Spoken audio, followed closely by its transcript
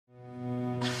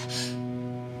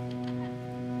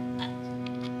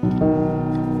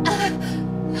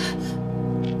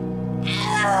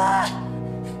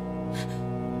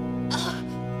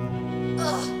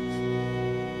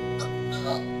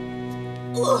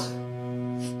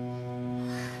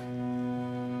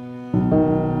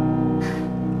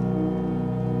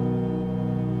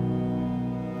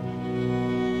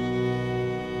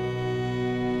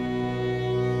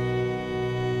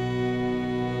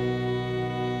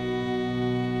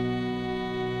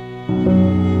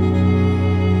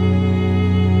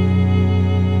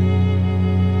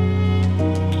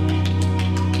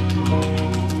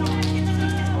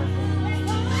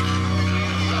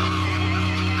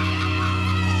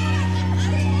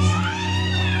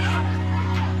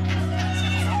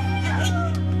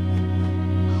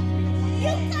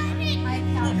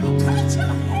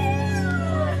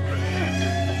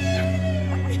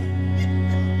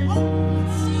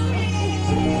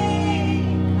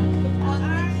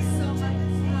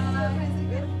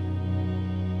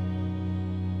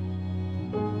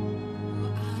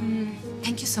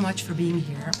Thank you so much for being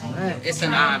here. It's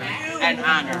an honor. An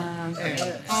honor.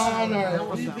 I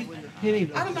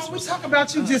don't know, we talk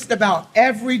about you just about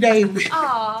every day.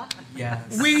 Aww.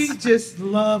 Yes. We just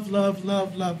love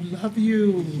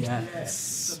you. Yes.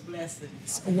 It's a blessing.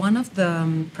 One of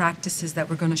the practices that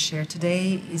we're going to share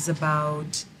today is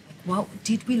about what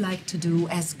did we like to do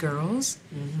as girls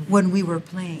when we were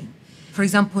playing. For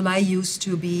example, I used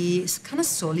to be kind of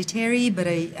solitary, but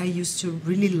I used to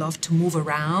really love to move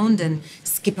around and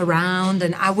skip around,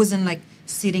 and I wasn't like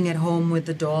sitting at home with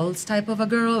the dolls type of a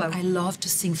girl. I love to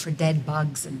sing for dead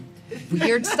bugs and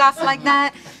weird stuff like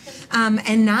that.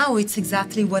 And now it's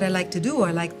exactly what I like to do.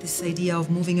 I like this idea of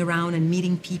moving around and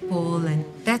meeting people, and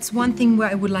that's one thing where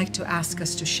I would like to ask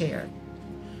us to share.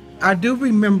 I do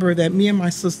remember that me and my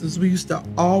sisters, we used to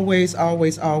always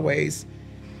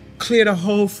clear the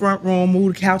whole front room,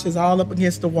 move the couches all up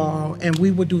against the wall, and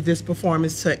we would do this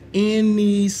performance to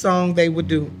any song they would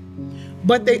do.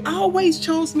 But they always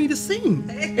chose me to sing.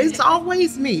 It's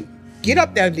always me. Get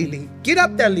up there, Lily. Get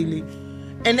up there, Lily.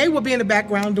 And they would be in the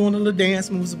background doing the little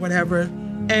dance moves or whatever.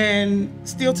 And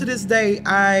still to this day,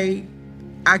 I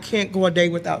can't go a day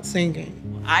without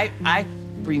singing. I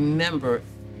remember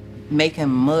making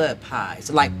mud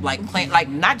pies, like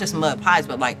not just mud pies,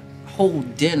 but like whole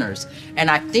dinners. And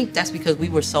I think that's because we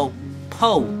were so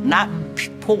not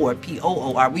poor,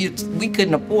 P-O-O-R. We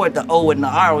couldn't afford the O and the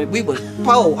R. We were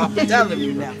poor, I'm telling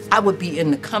you now. I would be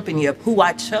in the company of who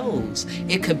I chose.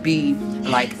 It could be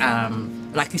like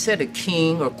you said, a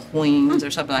king or queens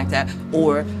or something like that,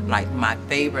 or like my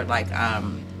favorite, like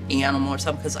animal or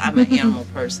something, because I'm an animal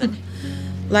person.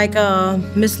 Like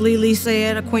Miss Lily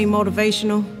said, a queen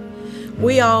motivational.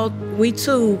 We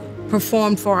too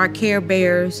performed for our Care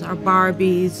Bears, our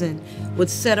Barbies, and would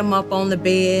set them up on the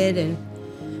bed, and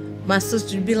my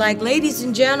sister would be like, ladies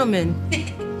and gentlemen,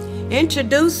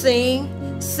 introducing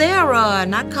Sarah,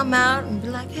 and I'd come out and be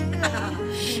like, hey.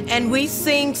 And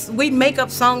we'd make up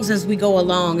songs as we go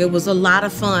along. It was a lot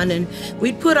of fun, and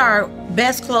we'd put our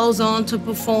best clothes on to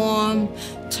perform,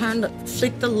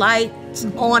 flick the lights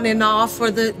on and off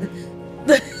for the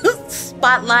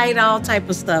spotlight, all type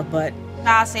of stuff. But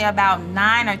I'll say about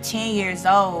 9 or 10 years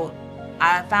old,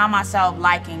 I found myself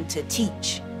liking to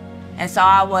teach. And so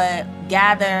I would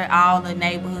gather all the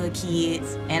neighborhood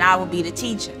kids and I would be the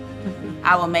teacher.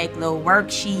 I would make little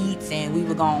worksheets and we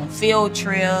would go on field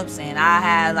trips, and I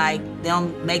had like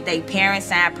them make their parents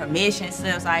sign permission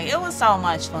slips. Like, it was so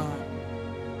much fun.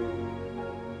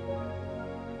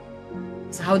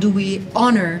 So how do we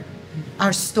honor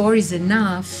our stories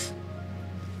enough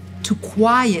to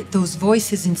quiet those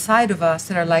voices inside of us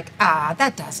that are like,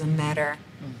 that doesn't matter.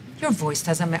 Your voice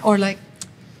doesn't matter. Or like,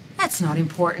 that's not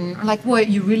important. Or like, what,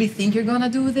 you really think you're gonna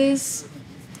do this?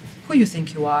 Who you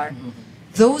think you are?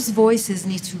 Those voices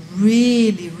need to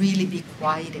really, really be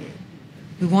quieted.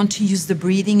 We want to use the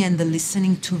breathing and the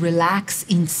listening to relax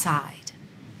inside,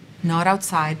 not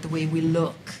outside the way we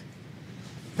look,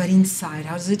 but inside.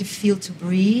 How does it feel to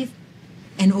breathe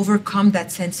and overcome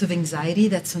that sense of anxiety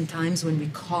that sometimes when we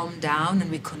calm down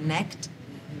and we connect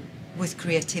with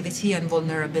creativity and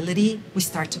vulnerability, we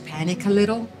start to panic a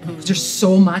little. There's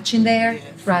so much in there,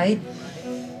 right?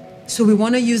 So we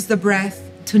want to use the breath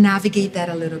to navigate that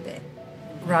a little bit,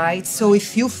 right? So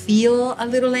if you feel a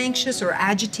little anxious or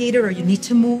agitated or you need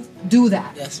to move, do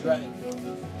that. That's right.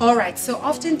 All right, so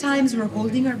oftentimes we're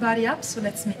holding our body up, so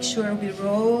let's make sure we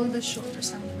roll the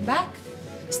shoulders up and back.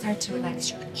 Start to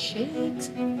relax your cheeks.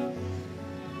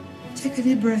 Take a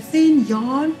deep breath in,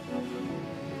 yawn.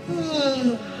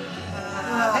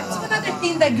 That's one other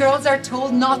thing that girls are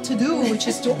told not to do, which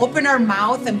is to open our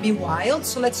mouth and be wild.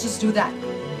 So let's just do that.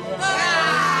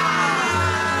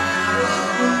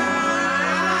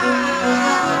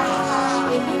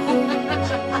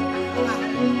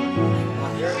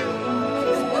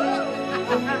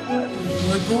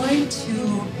 we're going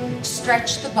to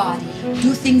stretch the body,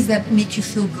 do things that make you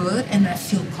feel good and that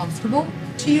feel comfortable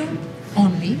to you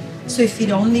only. So if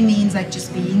it only means like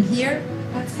just being here,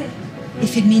 that's it.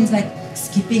 If it means like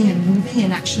skipping and moving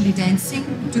and actually dancing,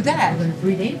 do that. We're gonna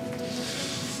breathe in,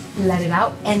 let it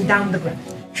out, and down the ground.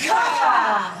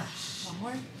 One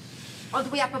more. All the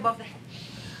way up above the head.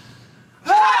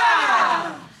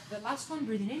 The last one,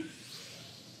 breathing in.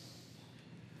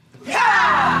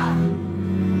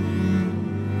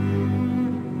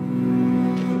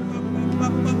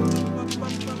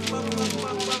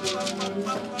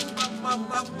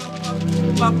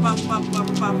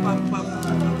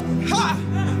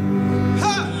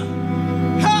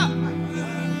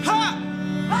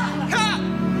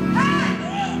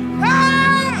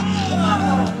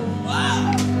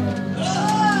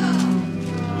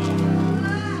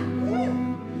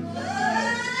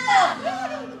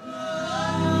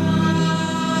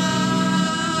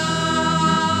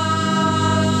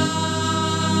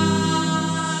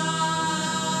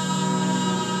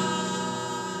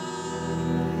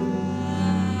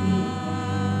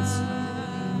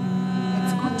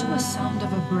 Sound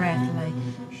of a breath, like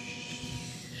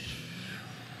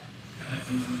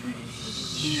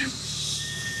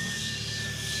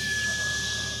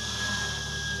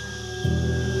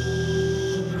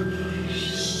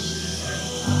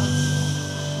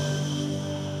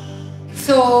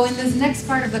so in this next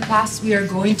part of the class we are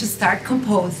going to start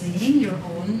composing your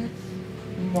own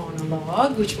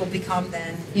monologue, which will become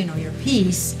then, you know, your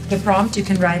piece. The prompt, you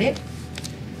can write it.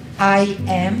 I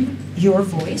am your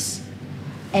voice.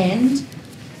 And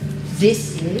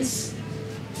this is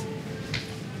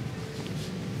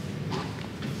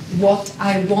what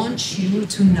I want you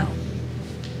to know.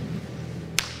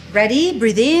 Ready?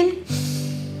 Breathe in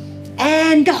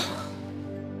and go.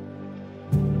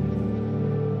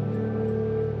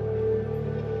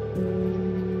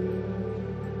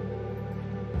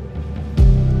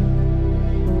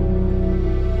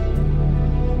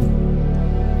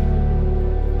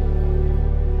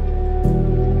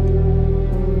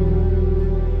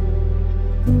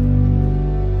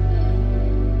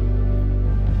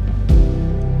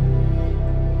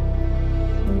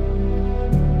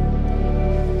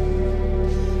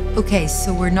 Okay,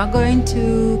 so we're not going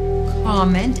to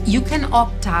comment. You can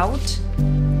opt out.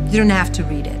 You don't have to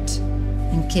read it.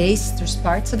 In case there's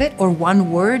parts of it or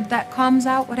one word that comes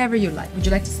out, whatever you like. Would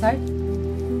you like to start?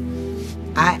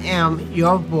 I am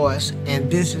your voice,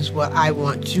 and this is what I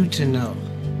want you to know.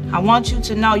 I want you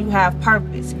to know you have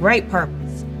purpose, great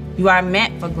purpose. You are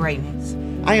meant for greatness.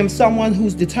 I am someone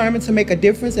who's determined to make a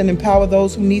difference and empower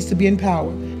those who needs to be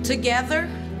empowered. Together,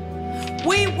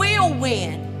 we will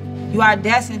win. You are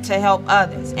destined to help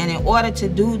others, and in order to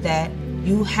do that,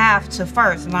 you have to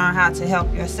first learn how to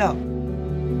help yourself.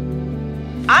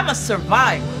 I'm a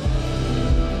survivor.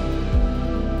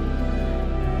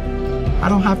 I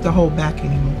don't have to hold back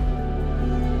anymore.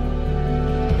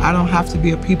 I don't have to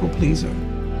be a people pleaser.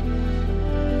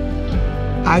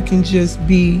 I can just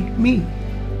be me.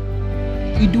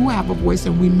 We do have a voice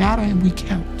and we matter and we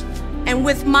count. And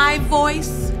with my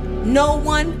voice, no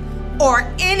one or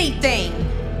anything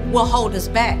will hold us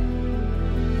back.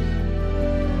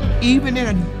 Even in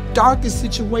a darkest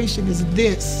situation as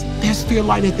this, there's still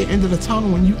light at the end of the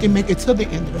tunnel and you can make it to the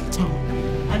end of the tunnel.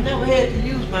 I never had to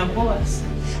use my voice.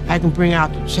 I can bring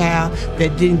out the child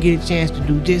that didn't get a chance to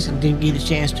do this and didn't get a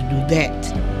chance to do that.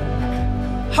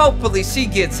 Hopefully she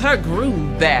gets her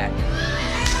groove back.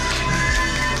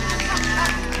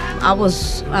 I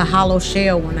was a hollow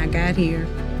shell when I got here.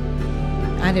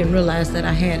 I didn't realize that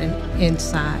I had an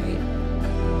inside.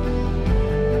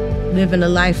 Living a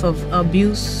life of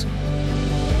abuse,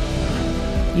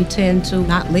 you tend to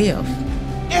not live.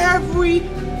 Every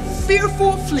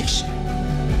fearful affliction.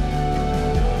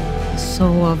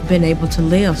 So I've been able to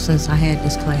live since I had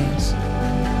this class.